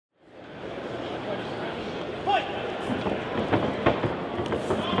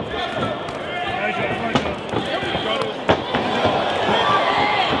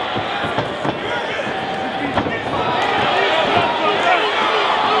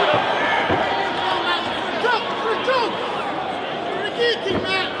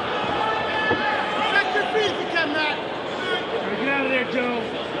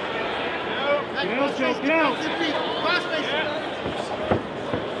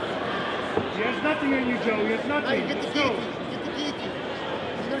nothing on you, Joe. He has nothing. Get the guillotine. Get the guillotine.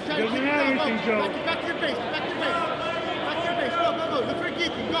 He's going to try to doesn't keep have it anything, down. Joe. Back to your base. Back to your base. Back to your base. Go, go, go. Look for a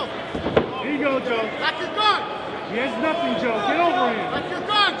guillotine. Go. Here you go, Joe. Back your guard. He has nothing, Joe. Get over him. Back your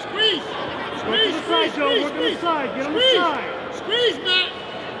guard. Squeeze. Squeeze, squeeze, Joe. Work on the side. Get on the side. Squeeze, man.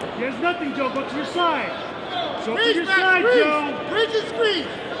 He has nothing, Joe. Go to your side. Go to your man. side, Squeeze. Joe. Bridge and squeeze.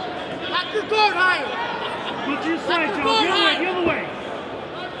 Back your guard higher. Go to your side, Joe. The other way.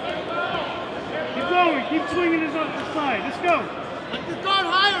 Keep going. Keep swinging his up the side. Let's go. Back your guard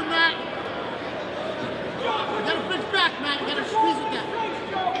higher, Matt. You gotta bridge back, Matt. You gotta squeeze with that.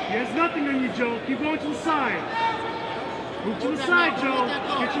 He has nothing on you, Joe. Keep going to the side. Move to the side, Joe.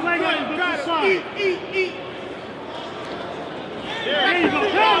 Get your leg out and go to the side. Eat. There you go.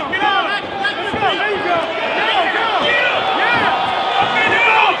 Get out. Let's go. There you go.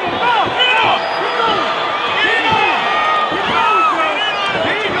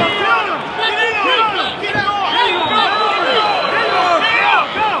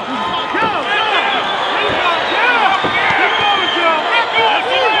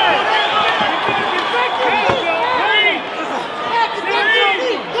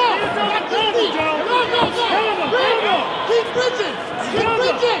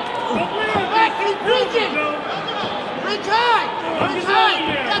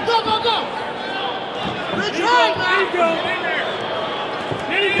 Go. Yeah.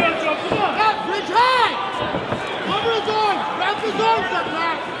 There you go, Joe. Come on. Bridge high. Cover his arms. Grab his arms up,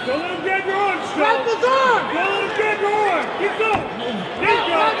 Matt. Don't let him grab your arms, Joe. Grab his arms. Don't let him grab your arms. Keep going. There you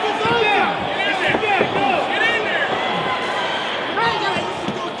go. Grab his arms. Go. Get in there. Hey, you gotta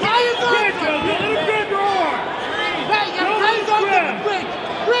tie his arms. Yeah, Joe. Don't let him grab your arms. Hey, you gotta tie his arms up the bridge.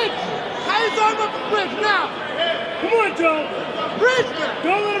 Bridge. Tie his arm up the bridge now. Come on, Joe. Bridge.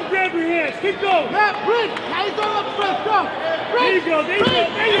 Don't let him grab your hands. Keep going. Matt, bridge. Tie his arm up the bridge. Go. Bridge. There you go. There you go.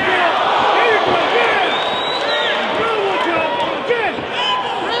 There you go. There you go. Yeah.